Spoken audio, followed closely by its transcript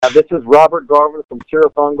This is Robert Garven from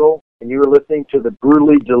Cirith Ungol, and you are listening to the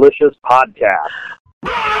Brutally Delicious podcast.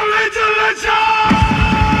 Brutally Delicious!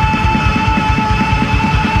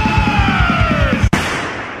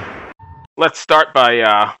 Let's start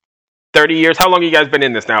by 30 years. How long have you guys been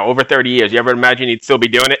in this now? Over 30 years. You ever imagine you'd still be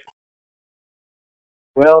doing it?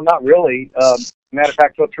 Well, not really. Matter of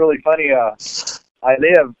fact, what's really funny, I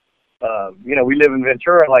live, we live in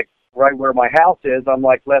Ventura, like right where my house is. I'm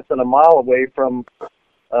like less than a mile away from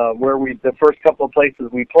where the first couple of places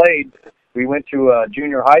we played. We went to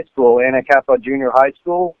junior high school, Anacapa Junior High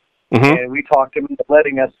School, and we talked him into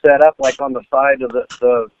letting us set up like on the side of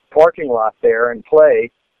the parking lot there and play.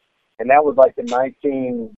 And that was like in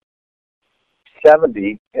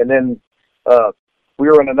 1970. And then we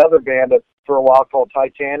were in another band for a while called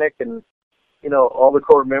Titanic, and all the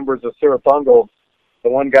core members of Cirith Ungol. The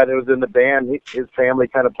one guy that was in the band, his family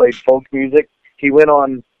kind of played folk music. He went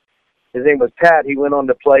on. His name was Pat. He went on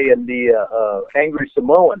to play in the Angry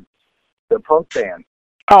Samoan, the punk band.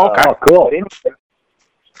 Oh, okay. Cool.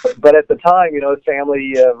 But at the time, his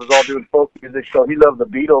family was all doing folk music, so he loved the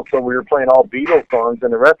Beatles, so we were playing all Beatles songs,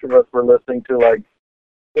 and the rest of us were listening to, like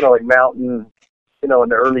Mountain,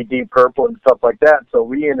 and the early Deep Purple and stuff like that. So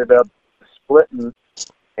we ended up splitting,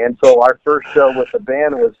 and so our first show with the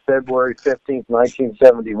band was February 15th,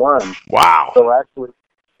 1971. Wow. So actually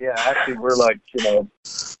we're like,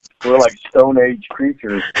 we're like Stone Age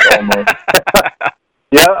creatures almost.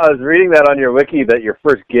 Yeah, I was reading that on your wiki that your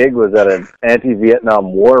first gig was at an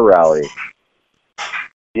anti-Vietnam War rally.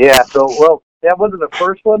 Yeah, so that wasn't the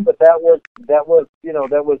first one, but that was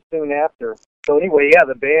soon after. So anyway, yeah,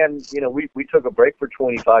 the band, we took a break for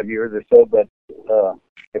 25 years or so, but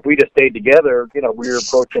if we just stayed together, we were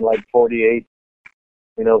approaching like 48,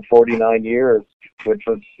 49 years, which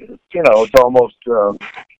was, it's almost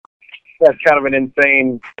that's kind of an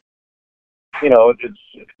insane. Oh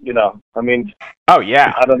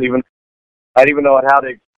yeah. I don't even know how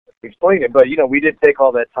to explain it, but we did take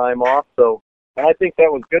all that time off, so, and I think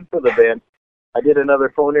that was good for the band. I did another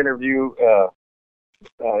phone interview,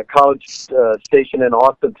 college station in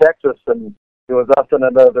Austin, Texas, and it was us and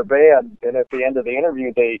another band, and at the end of the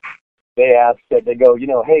interview, they asked, they go,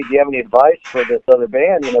 hey, do you have any advice for this other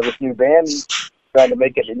band, this new band trying to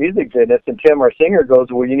make it in the music business? And Tim, our singer,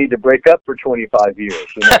 goes, well, you need to break up for 25 years.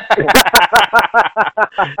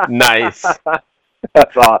 Nice.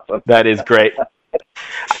 That's awesome. That is great.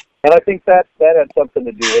 And I think that had something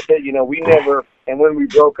to do with it. We never, and when we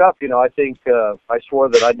broke up, I think I swore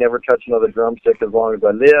that I'd never touch another drumstick as long as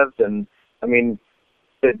I lived. And, I mean,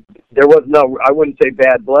 there was no, I wouldn't say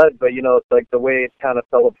bad blood, but, it's like the way it kind of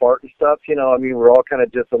fell apart and stuff. We're all kind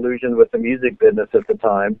of disillusioned with the music business at the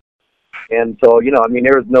time. And so,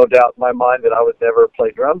 there was no doubt in my mind that I would never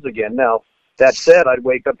play drums again. Now, that said, I'd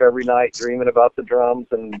wake up every night dreaming about the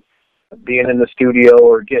drums and being in the studio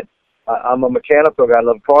or I'm a mechanical guy. I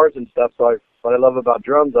love cars and stuff. So what I love about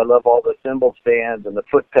drums, I love all the cymbal stands and the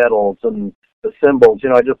foot pedals and the cymbals.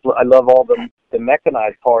 I love all the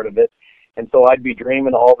mechanized part of it. And so I'd be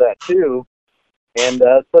dreaming all that too. And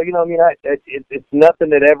so, it's nothing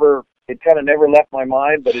that ever, it kind of never left my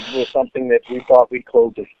mind, but it was something that we thought we'd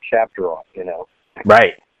close this chapter on,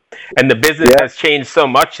 Right. And the business has changed so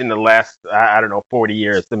much in the last, 40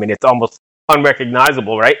 years. I mean, it's almost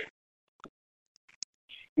unrecognizable, right?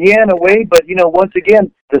 Yeah, in a way, but, once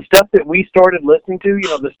again, the stuff that we started listening to,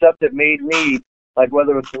 the stuff that made me, like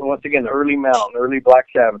whether it's, once again, early Mountain, early Black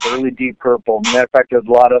Sabbath, early Deep Purple. Matter of fact, there's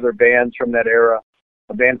a lot of other bands from that era.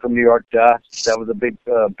 A band from New York, Dust, that was a big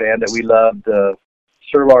band that we loved.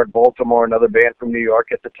 Sir Lord Baltimore, another band from New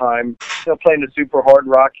York at the time, playing the super hard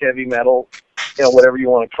rock, heavy metal, whatever you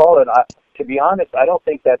want to call it. To be honest, I don't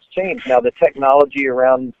think that's changed. Now, the technology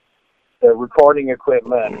around the recording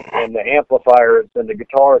equipment and the amplifiers and the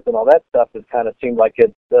guitars and all that stuff has kind of seemed like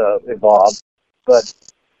it's evolved. But,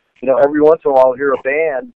 every once in a while I'll hear a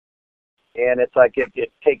band, and it's like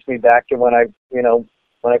it takes me back to when I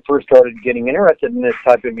first started getting interested in this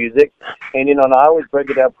type of music. And, and I always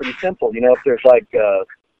break it down pretty simple. If there's like, a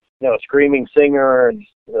screaming singer and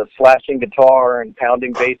a slashing guitar and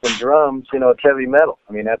pounding bass and drums, it's heavy metal.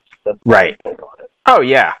 I mean, that's right. Oh,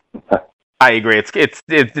 yeah. I agree. It's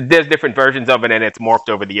there's different versions of it, and it's morphed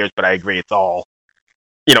over the years, but I agree. It's all,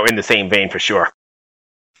 in the same vein for sure.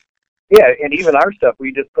 Yeah, and even our stuff,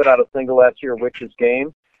 we just put out a single last year, Witch's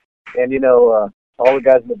Game. And, all the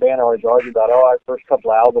guys in the band always argue about, our first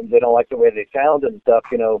couple of albums, they don't like the way they sound and stuff,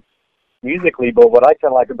 musically. But what I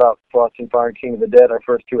kind of like about Frost and Fire and King of the Dead, our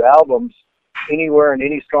first two albums, anywhere in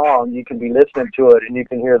any song, you can be listening to it and you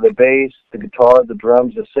can hear the bass, the guitar, the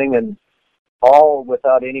drums, the singing all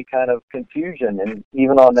without any kind of confusion. And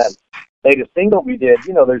even on that latest single we did,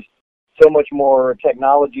 there's so much more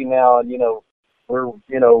technology now, and we're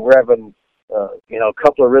having a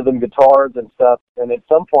couple of rhythm guitars and stuff. And at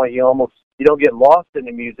some point, you don't get lost in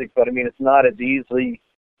the music, but I mean, it's not as easily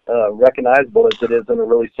recognizable as it is in a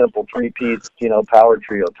really simple 3-piece, power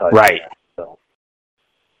trio type. Right. So.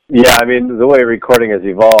 Yeah, I mean, the way recording has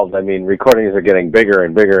evolved, I mean, recordings are getting bigger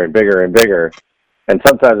and bigger and bigger and bigger, and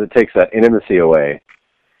sometimes it takes that intimacy away,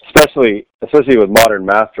 especially with modern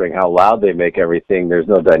mastering, how loud they make everything. There's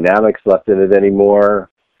no dynamics left in it anymore.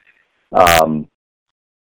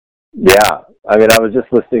 Yeah, I mean, I was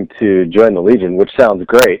just listening to Join the Legion, which sounds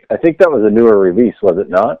great. I think that was a newer release, was it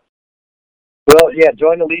not? Well, yeah,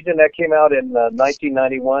 Join the Legion, that came out in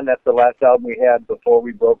 1991. That's the last album we had before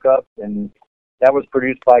we broke up, and that was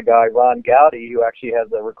produced by a guy, Ron Gowdy, who actually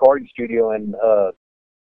has a recording studio in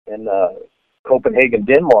Copenhagen,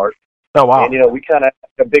 Denmark. Oh, wow. And, we kind of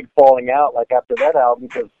had a big falling out, like, after that album,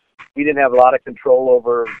 because we didn't have a lot of control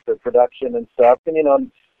over the production and stuff. And,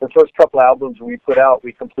 the first couple albums we put out,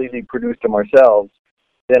 we completely produced them ourselves.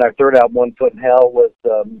 Then our third album, One Foot in Hell, was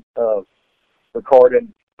recorded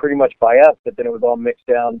pretty much by us, but then it was all mixed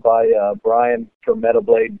down by Brian from Metal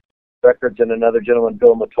Blade Records and another gentleman,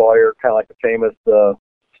 Bill Matoyer, kind of like a famous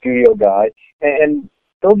studio guy. And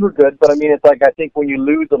those were good, but I mean, it's like, I think when you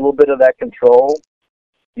lose a little bit of that control,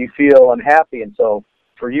 you feel unhappy. And so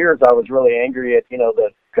for years, I was really angry at,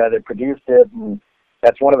 the guy that produced it. And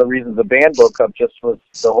that's one of the reasons the band broke up, just was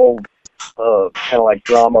the whole kind of like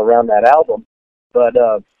drama around that album. But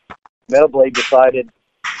Metal Blade decided,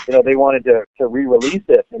 they wanted to re-release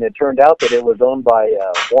it, and it turned out that it was owned by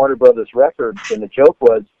Warner Brothers Records, and the joke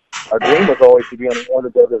was, our dream was always to be on Warner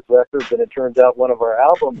Brothers Records, and it turns out one of our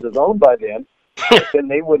albums is owned by them, and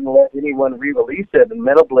they wouldn't let anyone re-release it, and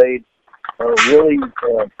Metal Blade really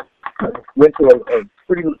went to a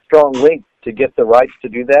pretty strong link to get the rights to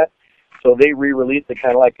do that. So they re-released it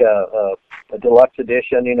kind of like a deluxe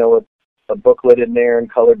edition, with a booklet in there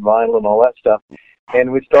and colored vinyl and all that stuff. And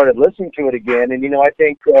we started listening to it again, and I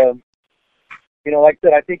think, like I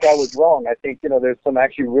said, I think I was wrong. I think there's some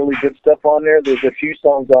actually really good stuff on there. There's a few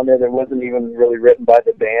songs on there that wasn't even really written by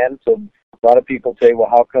the band. So a lot of people say, well,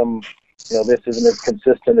 how come this isn't as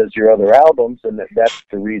consistent as your other albums? And that's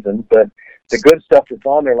the reason. But the good stuff that's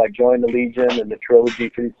on there, like Join the Legion and the Trilogy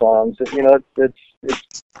 3 songs,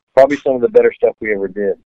 it's probably some of the better stuff we ever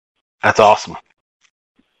did. That's awesome.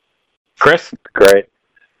 Chris? Great.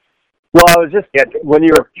 Well, I was just when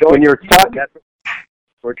you were talking,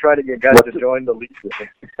 we're trying to get guys to join the Legion.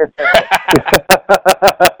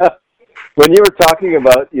 When you were talking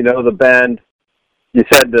about the band, you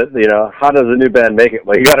said that how does a new band make it?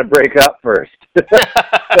 Well, you got to break up first.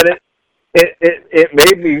 But it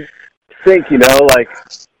made me think, like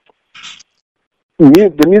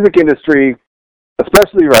the music industry,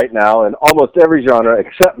 especially right now, and almost every genre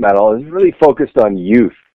except metal, is really focused on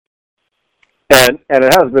youth. And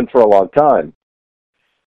it has been for a long time.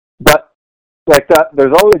 But like that,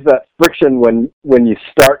 there's always that friction when you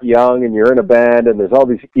start young and you're in a band and there's all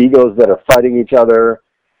these egos that are fighting each other.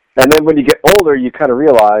 And then when you get older, you kind of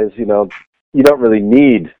realize, you don't really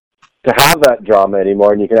need to have that drama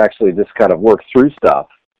anymore, and you can actually just kind of work through stuff.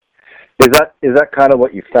 Is that kind of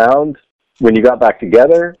what you found when you got back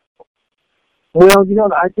together? Well,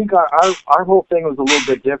 I think our whole thing was a little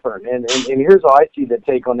bit different. And here's how I see the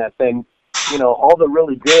take on that thing. All the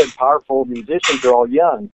really good, powerful musicians are all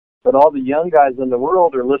young, but all the young guys in the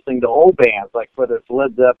world are listening to old bands, like whether it's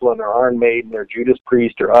Led Zeppelin or Iron Maiden or Judas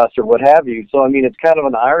Priest or Us or what have you. So, I mean, it's kind of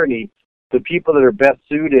an irony. The people that are best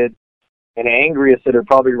suited and angriest that are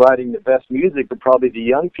probably writing the best music are probably the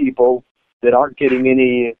young people that aren't getting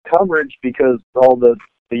any coverage because all the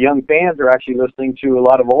young fans are actually listening to a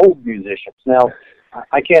lot of old musicians. Now,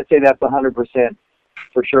 I can't say that's 100%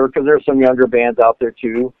 for sure because there are some younger bands out there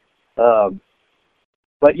too. But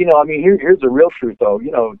I mean, here's the real truth, though.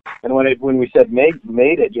 And when we said made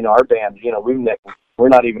it, our band, we're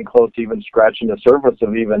not even close to even scratching the surface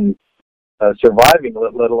of even surviving,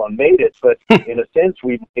 let alone made it. But in a sense,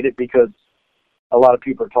 we made it because a lot of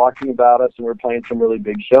people are talking about us, and we're playing some really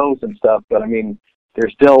big shows and stuff. But I mean,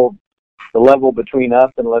 there's still the level between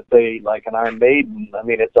us and, let's say, like an Iron Maiden. I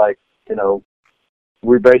mean, it's like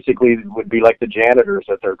we basically would be like the janitors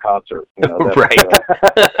at their concert. Right.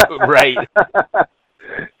 Right.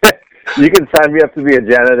 You can sign me up to be a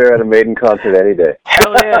janitor at a Maiden concert any day.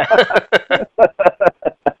 Hell yeah.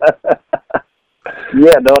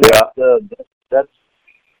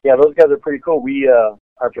 Those guys are pretty cool. We,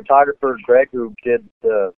 our photographer, Greg, who did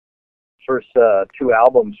the first 2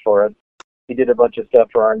 albums for us, he did a bunch of stuff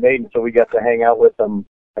for Iron Maiden, so we got to hang out with them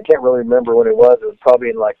I can't really remember when it was. It was probably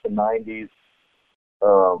in like the 90s,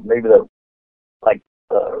 maybe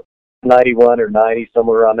 91 or 90,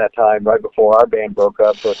 somewhere around that time, right before our band broke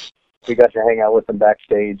up. But we got to hang out with them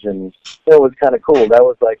backstage, and it was kind of cool. That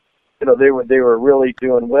was like, they were really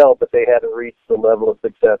doing well, but they hadn't reached the level of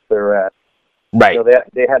success they're at. Right.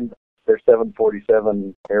 They hadn't their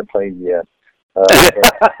 747 airplane yet.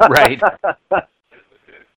 Right.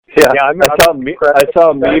 Yeah, I saw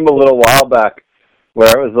a meme a little while back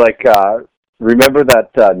where it was like, remember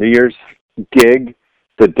that New Year's gig,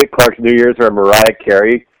 the Dick Clark's New Year's, where Mariah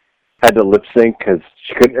Carey had to lip sync because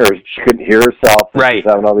she couldn't hear herself. Right. She was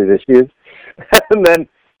having all these issues. And then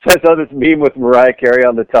I saw this meme with Mariah Carey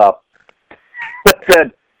on the top that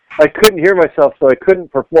said, I couldn't hear myself, so I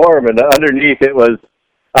couldn't perform. And underneath it was,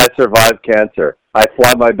 I survived cancer. I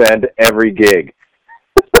fly my band to every gig.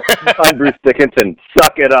 I'm Bruce Dickinson.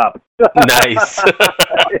 Suck it up. Nice.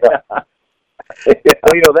 Yeah.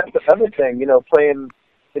 Well, that's the other thing, playing,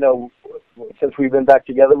 since we've been back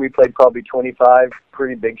together, we played probably 25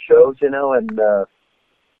 pretty big shows, and, a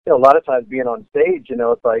lot of times being on stage,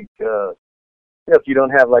 it's like, if you don't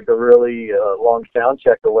have like a really long sound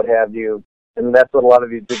check or what have you, and that's what a lot of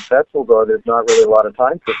these big festivals are, there's not really a lot of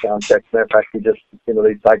time for sound checks. Matter of fact, you just,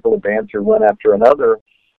 they cycle the bands through one after another,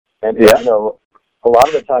 and, a lot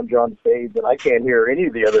of the times you're on stage and I can't hear any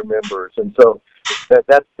of the other members. And so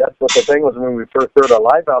that's what the thing was when we first heard our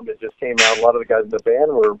live album that just came out. A lot of the guys in the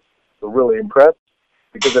band were really impressed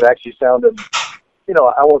because it actually sounded,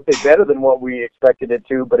 I won't say better than what we expected it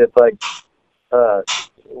to, but it's like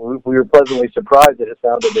we were pleasantly surprised that it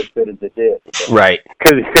sounded as good as it did. So. Right.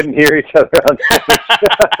 Because you couldn't hear each other on stage.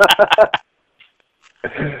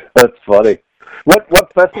 That's funny.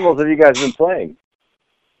 What festivals have you guys been playing?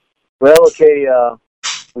 Well, okay,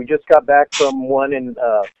 we just got back from one in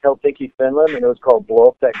Helsinki, Finland, and it was called Blow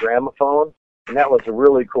Up That Gramophone, and that was a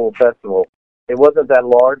really cool festival. It wasn't that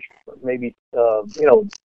large, maybe,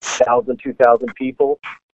 1,000, 2,000 people,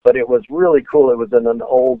 but it was really cool. It was in an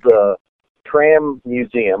old tram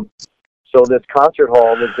museum. So this concert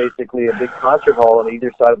hall was basically a big concert hall. On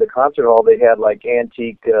either side of the concert hall, they had like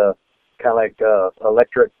antique, kind of like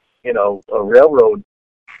electric, railroad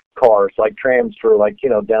cars, like trams for like,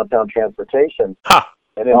 downtown transportation. Huh.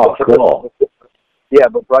 And then cool. Yeah,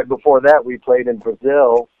 but right before that, we played in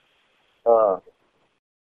Brazil.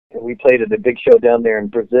 And we played at a big show down there in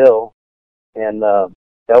Brazil. And that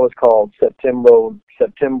was called Setembro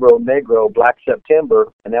Negro, Black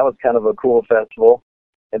September. And that was kind of a cool festival.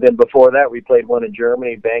 And then before that, we played one in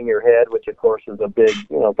Germany, Bang Your Head, which of course is a big,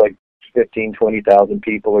 it's like 15, 20,000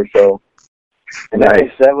 people or so. And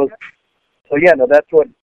nice. that was so yeah, no, that's what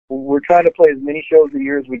we're trying to play as many shows a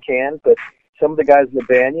year as we can. But some of the guys in the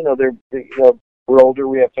band, we're older,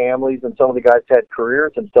 we have families, and some of the guys had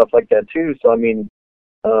careers and stuff like that too. So I mean,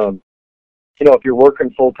 if you're working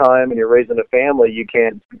full time and you're raising a family, you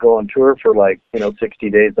can't go on tour for 60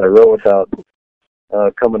 days in a row without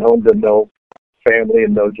coming home to no family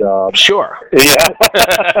and no job. Sure. Yeah.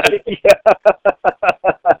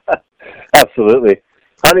 Absolutely.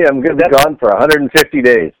 Honey, I'm going to be gone for 150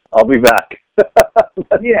 days. I'll be back.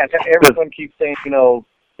 Yeah, everyone keeps saying, how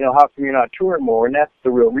come you're not touring more? And that's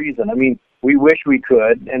the real reason. I mean, we wish we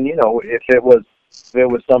could, and if it was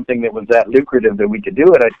something that was that lucrative that we could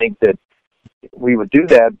do it, I think that we would do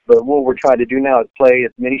that. But what we're trying to do now is play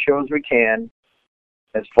as many shows as we can,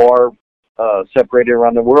 as far separated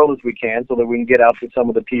around the world as we can, so that we can get out to some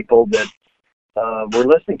of the people that were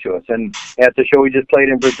listening to us. And at the show we just played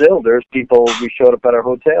in Brazil, there's people, we showed up at our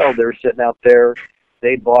hotel, they were sitting out there,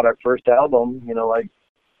 they'd bought our first album,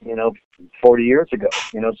 40 years ago.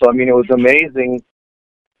 So I mean, it was amazing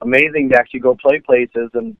to actually go play places.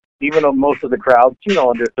 And even though most of the crowds,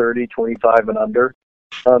 under 30, 25 and under,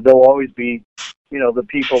 there'll always be, the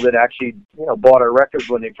people that actually, bought our records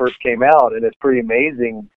when they first came out. And it's pretty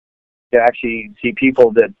amazing to actually see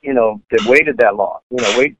people that, that waited that long,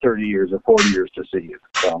 wait 30 years or 40 years to see you.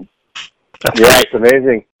 So. Yeah, it's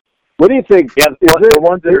amazing. What do you think? Yeah, the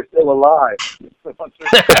ones that are still alive.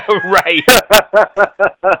 Right.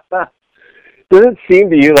 Does it seem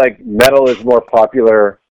to you like metal is more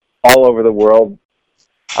popular all over the world,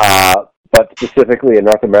 but specifically in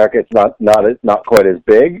North America, it's not quite as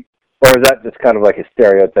big? Or is that just kind of like a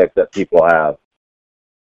stereotype that people have?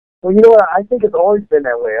 Well, you know what? I think it's always been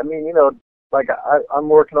that way. I mean, I'm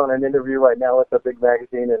working on an interview right now with a big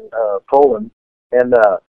magazine in Poland, and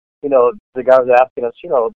the guy was asking us,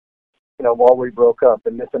 while we broke up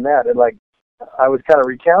and this and that, and I was kind of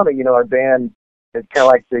recounting, our band is kind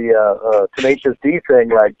of like the Tenacious D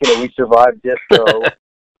thing, we survived disco,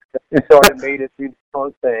 we started made it through the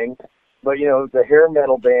punk thing, But the hair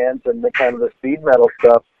metal bands and the kind of the speed metal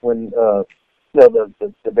stuff, when the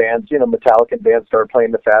bands, Metallica bands started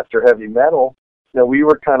playing the faster heavy metal, we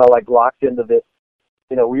were kind of like locked into this.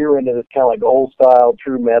 We were into this kind of like old style,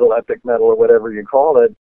 true metal, epic metal, or whatever you call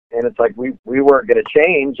it. And it's like we weren't going to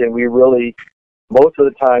change, and we really, most of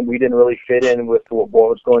the time, we didn't really fit in with what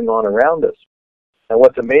was going on around us. And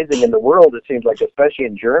what's amazing in the world, it seems like, especially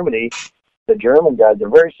in Germany, the German guys are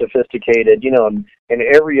very sophisticated, and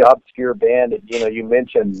every obscure band that, you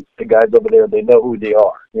mentioned, the guys over there, they know who they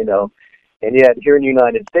are, And yet here in the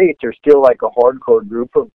United States, there's still like a hardcore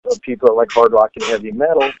group of people that like hard rock and heavy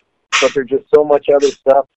metal, but there's just so much other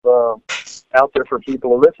stuff out there for people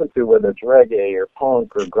to listen to, whether it's reggae or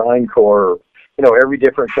punk or grindcore, or, every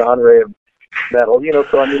different genre of metal,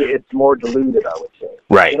 so I mean, it's more diluted, I would say.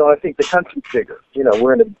 Right. I think the country's bigger.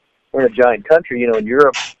 We're in a giant country, in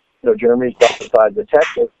Europe, Germany's about the size of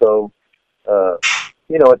Texas, so,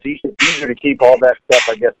 it's easier to keep all that stuff,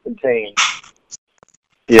 I guess, contained.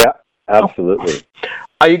 Yeah, absolutely.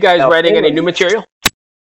 Are you guys writing any new material?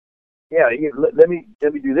 Yeah, let me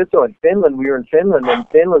do this. So in Finland, we were in Finland, and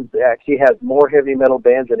Finland actually has more heavy metal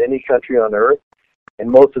bands than any country on earth,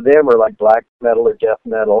 and most of them are like black metal or death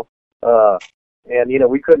metal. And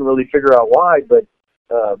we couldn't really figure out why, but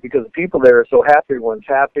because the people there are so happy, everyone's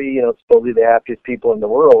happy, supposedly the happiest people in the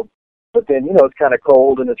world. But then, it's kind of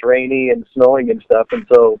cold and it's rainy and snowing and stuff, and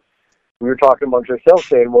so we were talking amongst ourselves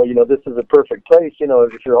saying, well, this is a perfect place,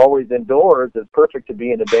 if you're always indoors, it's perfect to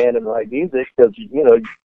be in a band and write music because,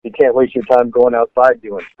 you can't waste your time going outside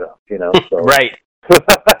doing stuff, So. Right.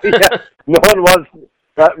 Yeah, no one wants,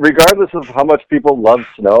 regardless of how much people love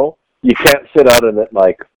snow, you can't sit out in it,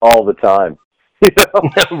 like, all the time.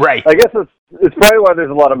 Right. I guess it's probably why there's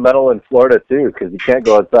a lot of metal in Florida, too, because you can't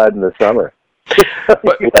go outside in the summer.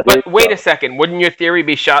 But wait a second. Wouldn't your theory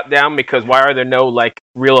be shot down? Because why are there no, like,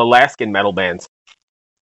 real Alaskan metal bands?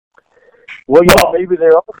 Well, maybe they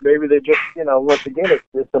are. Maybe they just, once again,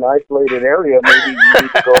 it's an isolated area. Maybe you need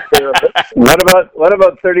to go there. What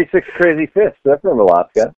about 36 Crazy Fists? They're from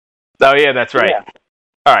Alaska. Oh, yeah, that's right. Yeah.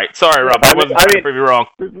 All right. Sorry, Rob. I wasn't trying to prove you wrong.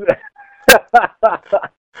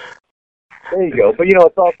 There you go. But,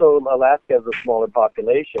 it's also, Alaska has a smaller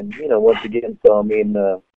population, once again. So, I mean,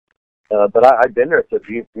 but I've been there. It's a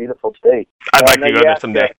beautiful state. I'd like to go there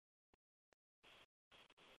someday.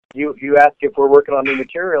 You asked if we're working on new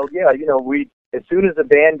material. Yeah, we, as soon as the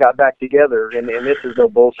band got back together, and this is no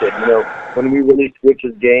bullshit, when we released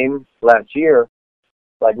Witch's Game last year,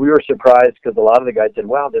 like, we were surprised because a lot of the guys said,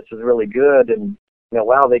 wow, this is really good, and,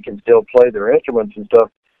 wow, they can still play their instruments and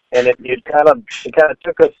stuff. And it kind of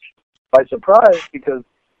took us by surprise because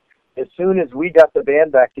as soon as we got the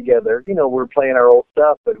band back together, we're playing our old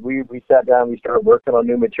stuff, but we sat down and we started working on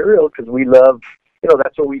new material because we loved,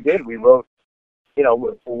 that's what we did. We wrote,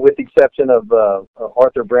 with the exception of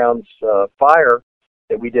Arthur Brown's Fire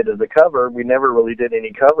that we did as a cover, we never really did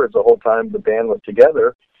any covers the whole time the band was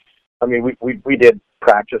together. I mean, we did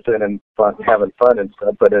practicing and having fun and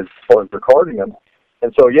stuff, but as far as recording them.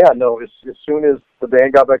 And so, as soon as the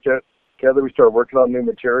band got back together, we started working on new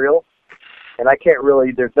material. And I can't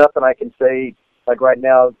really, there's nothing I can say, like right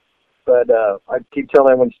now, but I keep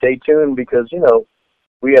telling everyone stay tuned because,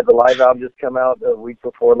 we had the live album just come out a week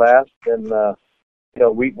before last, and,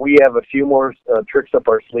 we have a few more tricks up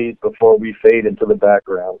our sleeves before we fade into the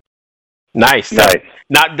background. Nice.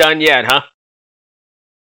 Not done yet, huh?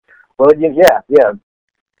 Well, yeah.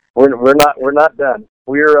 We're not done.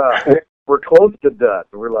 We're close to done.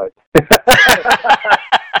 We're like.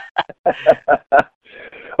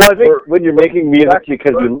 Well, I think when you're making music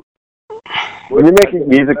because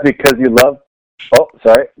you love. Oh,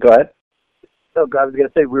 sorry. Go ahead. No, I was going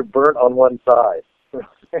to say we're burnt on one side.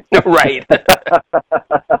 Right. I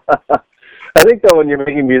think though when you're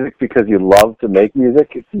making music because you love to make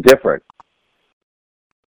music, it's different.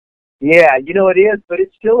 Yeah, it is, but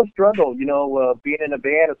it's still a struggle. Being in a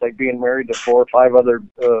band, it's like being married to 4 or 5 other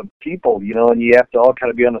people. And you have to all kind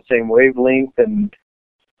of be on the same wavelength, and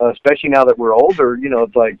especially now that we're older,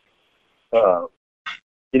 it's like,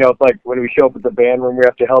 it's like when we show up at the band room, we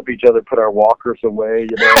have to help each other put our walkers away.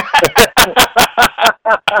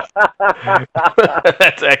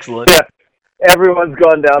 That's excellent. Yeah. Everyone's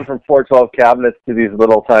gone down from 412 cabinets to these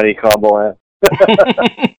little tiny combo amps.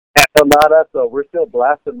 No, not us though. We're still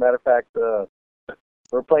blasting. Matter of fact,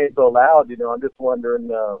 we're playing so loud. I'm just wondering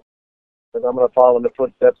if I'm going to follow in the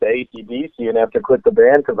footsteps of AC/DC and have to quit the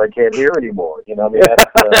band because I can't hear anymore.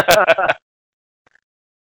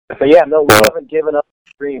 But yeah, no, we haven't given up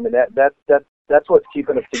the dream, and that's what's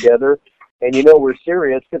keeping us together. And we're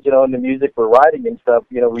serious because in the music we're writing and stuff.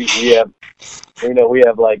 We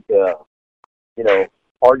have like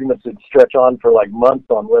arguments that stretch on for like months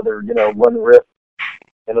on whether, you know, one riff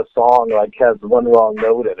in a song like has one wrong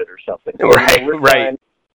note in it or something. So, Right, you know, right.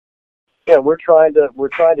 we're trying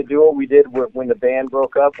to do what we did when the band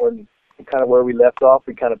broke up, when kind of where we left off,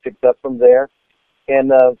 we kind of picked up from there.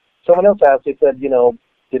 And someone else asked, they said, you know,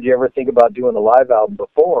 did you ever think about doing a live album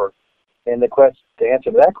before? And the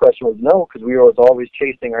answer to that question was no, because we were always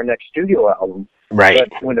chasing our next studio album. Right.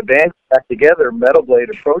 But when the band got back together, Metal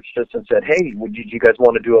Blade approached us and said, hey, would you guys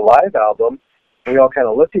want to do a live album? And we all kind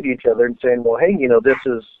of looked at each other and saying, well, hey, you know, this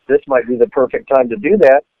might be the perfect time to do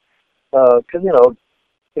that. Because, you know,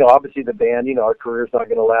 obviously the band, you know, our career's not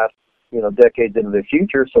going to last, you know, decades into the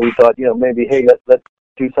future. So we thought, you know, maybe, hey, let's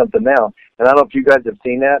do something now. And I don't know if you guys have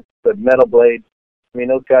seen that, but Metal Blade, I mean,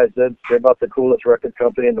 those guys, they're about the coolest record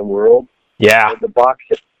company in the world. Yeah. The box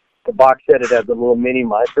set, it has a little mini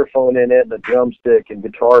microphone in it, and a drumstick, and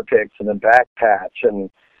guitar picks, and a back patch. And,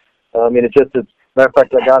 I mean, matter of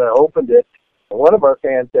fact, I opened it, and one of our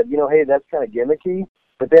fans said, you know, hey, that's kind of gimmicky.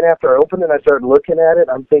 But then after I opened it, I started looking at it,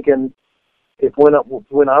 I'm thinking, if when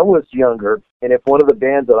I was younger, and if one of the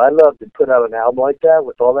bands that I loved had put out an album like that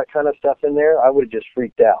with all that kind of stuff in there, I would have just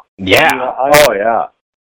freaked out. Yeah. I mean,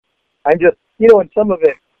 I'm just, you know, and some of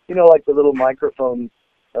it, you know, like the little microphone,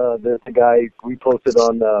 the guy we posted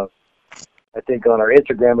on, I think on our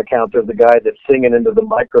Instagram account, there's a guy that's singing into the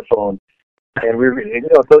microphone. And you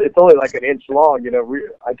know, so it's only like an inch long. You know,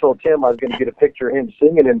 I told Tim I was going to get a picture of him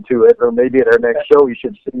singing into it, or maybe at our next show he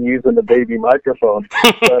should sing using the baby microphone.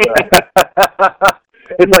 But,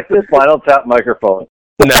 it's like this Final Tap microphone.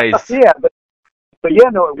 Nice. Yeah, but yeah,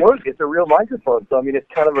 no, it works. It's a real microphone, so I mean, it's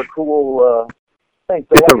kind of a cool thing.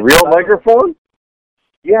 So it's a real microphone?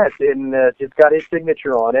 Yeah, it's got his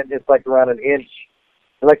signature on it. It's like around an inch.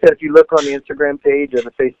 And like I said, if you look on the Instagram page or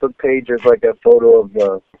the Facebook page, there's like a photo of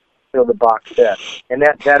you know, the box set, and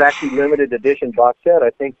that actually limited edition box set. I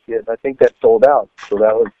think that sold out. So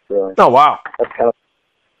that was. Oh wow. That's kind of.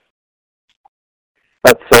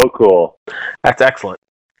 That's so cool. That's excellent,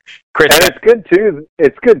 Chris. And it's good too.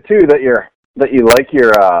 It's good too that you like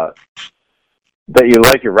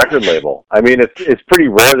your record label. I mean, it's pretty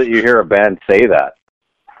rare that you hear a band say that.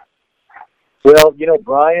 Well, you know,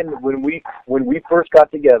 Brian, when we first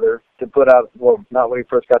got together to put out, well, not when we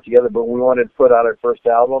first got together, but when we wanted to put out our first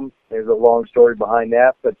album, there's a long story behind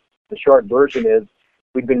that, but the short version is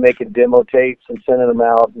we'd been making demo tapes and sending them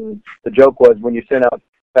out, and the joke was when you sent out,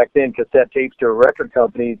 back then, cassette tapes to a record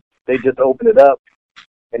company, they just open it up,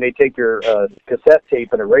 and they take your cassette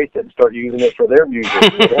tape and erase it and start using it for their music.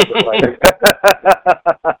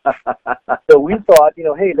 So we thought, you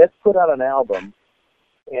know, hey, let's put out an album.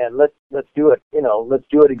 And let's do it, you know, let's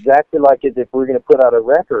do it exactly like as if we're going to put out a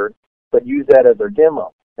record, but use that as our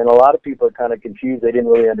demo. And a lot of people are kind of confused. They didn't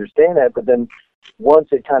really understand that. But then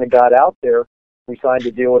once it kind of got out there, we signed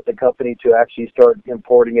a deal with the company to actually start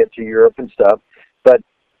importing it to Europe and stuff. But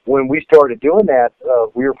when we started doing that,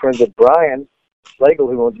 we were friends with Brian Slagle,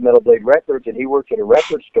 who owns Metal Blade Records, and he worked at a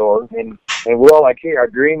record store. And we're all like, hey, our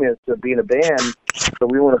dream is to be in a band, so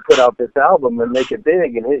we want to put out this album and make it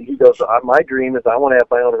big. And he goes, my dream is I want to have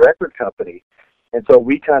my own record company. And so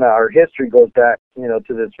we kind of, our history goes back, you know,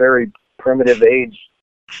 to this very primitive age,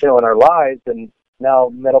 you know, in our lives. And now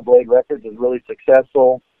Metal Blade Records is really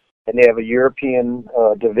successful, and they have a European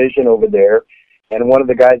division over there. And one of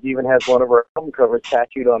the guys even has one of our album covers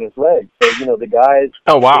tattooed on his leg. So, you know, the guys,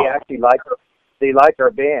 oh wow, they actually like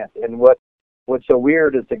our band. And what's so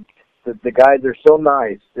weird is the guys are so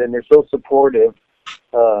nice and they're so supportive.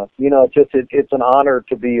 You know, it's an honor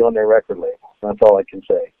to be on their record label. That's all I can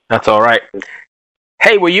say. That's all right.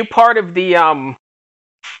 Hey, were you part of the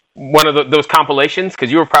one of those compilations?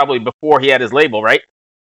 Because you were probably before he had his label, right?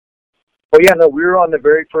 Oh yeah, no, we were on the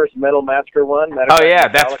very first Metal Massacre one. Oh yeah,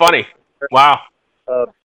 that's funny. Wow.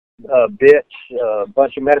 Bitch,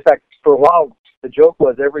 bunch of. Matter of fact, for a while, the joke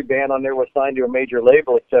was every band on there was signed to a major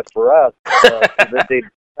label except for us. After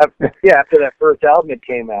that first album it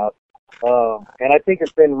came out, and I think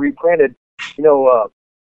it's been reprinted. You know,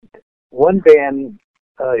 one band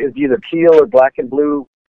is either Keel or Black and Blue.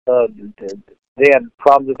 They had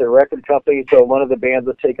problems with their record company, so one of the bands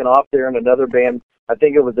was taken off there, and another band, I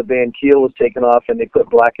think it was the band Keel, was taken off, and they put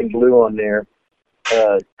Black and Blue on there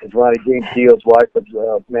because Ronnie James Keel's wife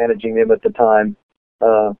was managing them at the time.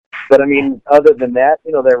 But I mean, other than that,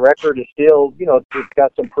 you know, their record is still, you know, it's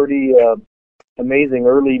got some pretty amazing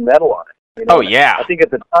early metal on it. You know? Oh yeah. I think at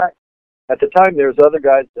the time there's other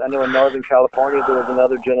guys. I know in Northern California there was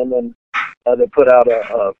another gentleman that put out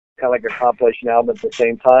a kind of like a compilation album at the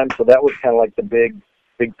same time. So that was kind of like the big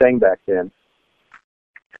thing back then.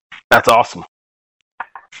 That's awesome.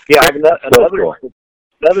 Yeah, I have another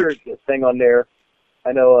thing on there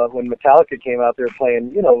I know when Metallica came out, they were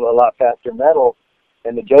playing, you know, a lot faster metal.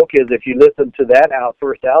 And the joke is, if you listen to that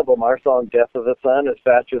first album, our song "Death of the Sun" is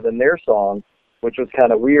faster than their song, which was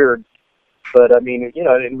kind of weird. But I mean, you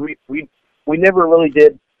know, and we never really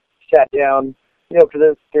sat down, you know,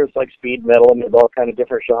 because there's like speed metal and there's all kind of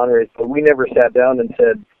different genres. But we never sat down and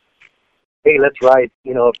said, "Hey, let's write,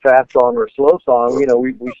 you know, a fast song or a slow song." You know,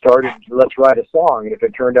 we started, let's write a song, and if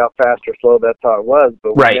it turned out fast or slow, that's how it was.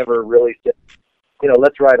 But we never really said, you know,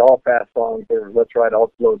 let's write all fast songs or let's write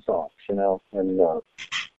all slow songs, you know. And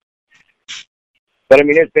but I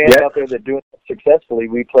mean, there's bands out there that do it successfully.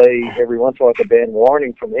 We play every once in a while with the band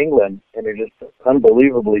Warning from England, and they're just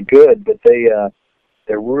unbelievably good. But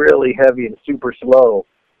they're really heavy and super slow.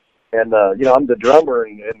 And you know, I'm the drummer,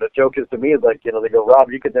 and the joke is to me is like, you know, they go,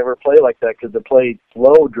 "Rob, you could never play like that because to play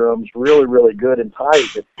slow drums really, really good and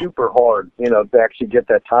tight, it's super hard, you know, to actually get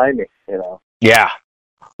that timing, you know." Yeah.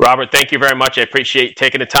 Robert, thank you very much. I appreciate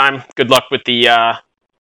taking the time. Good luck with the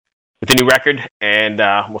new record, and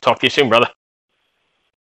we'll talk to you soon, brother.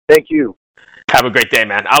 Thank you. Have a great day,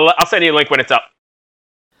 man. I'll send you a link when it's up.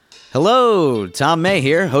 Hello, Tom May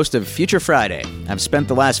here, host of Future Friday. I've spent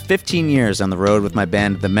the last 15 years on the road with my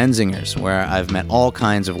band, The Menzingers, where I've met all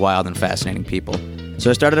kinds of wild and fascinating people. So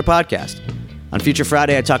I started a podcast. On Future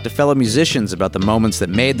Friday, I talk to fellow musicians about the moments that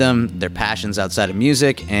made them, their passions outside of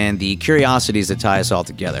music, and the curiosities that tie us all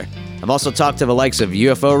together. I've also talked to the likes of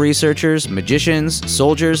UFO researchers, magicians,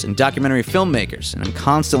 soldiers, and documentary filmmakers, and I'm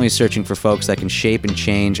constantly searching for folks that can shape and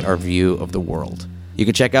change our view of the world. You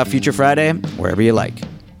can check out Future Friday wherever you like.